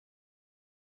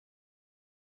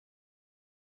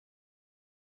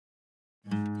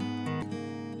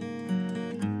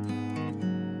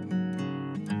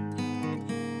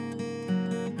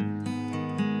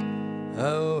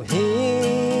Oh,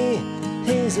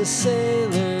 he's a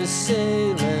sailor,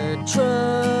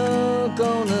 drunk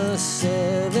on the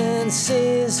seven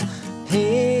seas.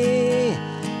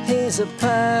 He's a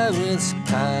pirate's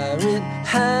pirate,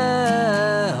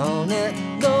 high on that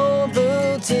gold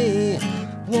booty.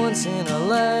 Once in a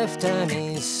lifetime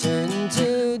he's certain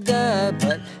to die,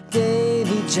 but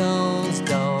Davy Jones,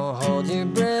 don't hold your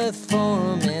breath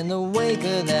for him. In the wake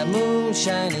of that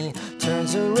moonshine he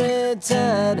turns a red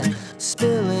tide,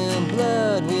 spilling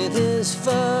blood with his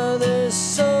father's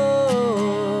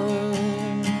sword.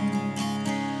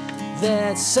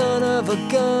 That son of a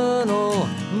gun-l,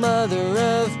 mother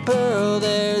of pearl,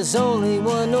 there's only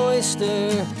one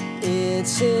oyster,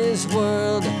 it's his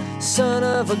world. Son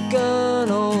of a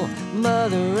gun-l,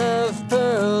 mother of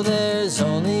pearl, there's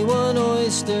only one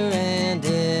oyster and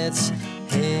it's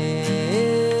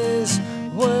his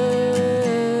world.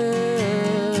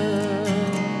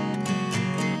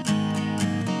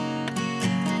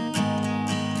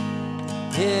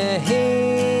 Yeah,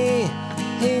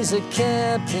 he's a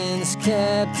captain's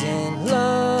captain,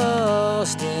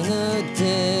 lost in the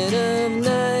dead of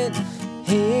night.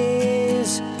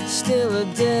 He's still a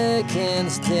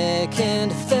deckhand's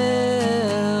deckhand,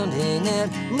 found in that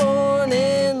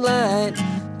morning light.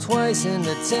 Twice in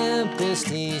the tempest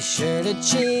he's sure to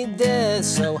cheat death,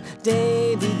 so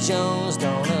Davy Jones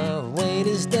don't await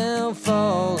his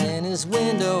downfall. In his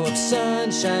window of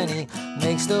sunshine he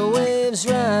makes the waves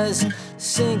rise,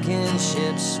 sinking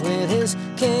ships with his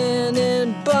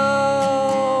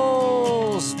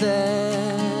cannonballs.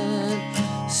 That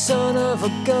son of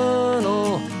a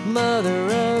gun-l, mother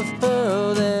of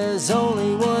pearl, there's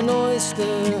only one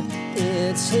oyster,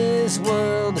 it's his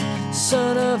world.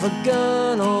 Son of a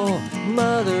gun-l,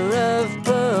 mother of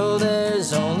pearl,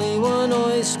 there's only one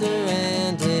oyster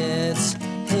and it's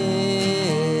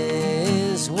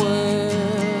his world.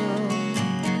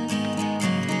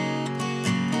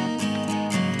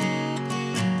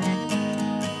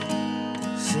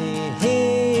 See,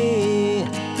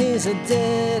 he's a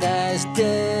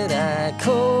dead-eye,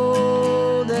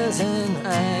 cold as an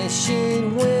ice sheet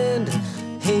wind.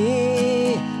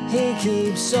 He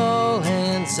keeps all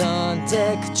hands on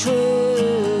deck,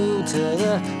 true to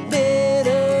the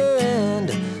bitter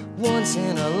end. Once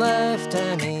in a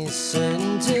lifetime he's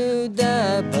certain to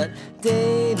die, but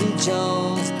Davy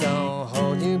Jones, don't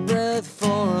hold your breath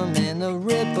for him. In the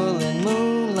rippling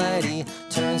moonlight he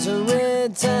turns a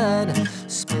red tide,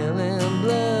 spilling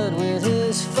blood with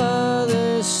his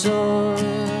father's sword.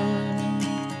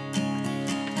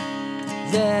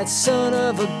 That son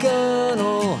of a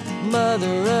gun-l,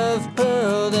 mother of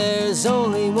pearl, there's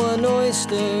only one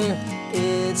oyster,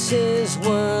 it's his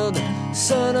world.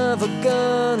 Son of a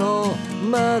gun-l,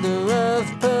 mother of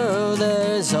pearl,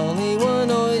 there's only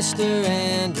one oyster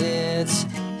and it's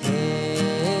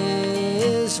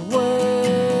his world.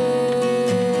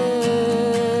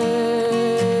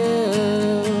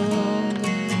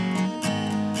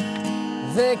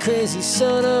 That crazy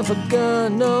son of a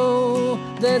gun-l,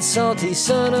 that salty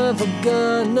son of a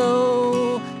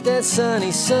gun-l, that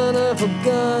sunny son of a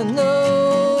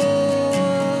gun-l,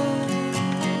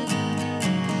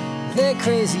 that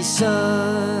crazy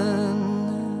son